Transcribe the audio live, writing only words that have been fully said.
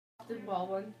the ball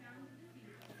one.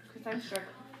 Because I'm struggling.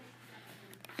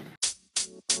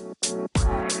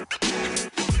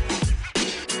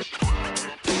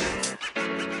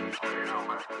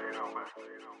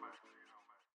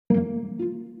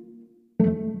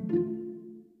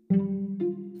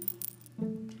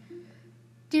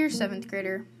 Dear 7th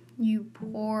grader, you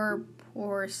poor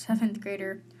 7th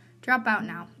grader, drop out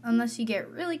now, unless you get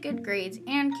really good grades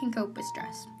and can cope with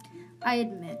stress. I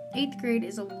admit, 8th grade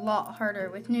is a lot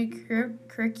harder with new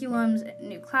curriculums,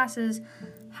 new classes.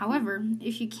 However,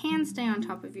 if you can stay on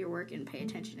top of your work and pay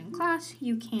attention in class,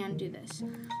 you can do this.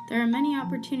 There are many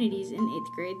opportunities in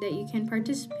 8th grade that you can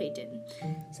participate in,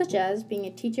 such as being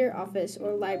a teacher, office,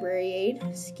 or library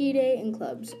aide, ski day, and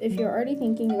clubs. If you're already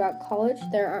thinking about college,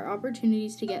 there are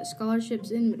opportunities to get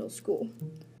scholarships in middle school.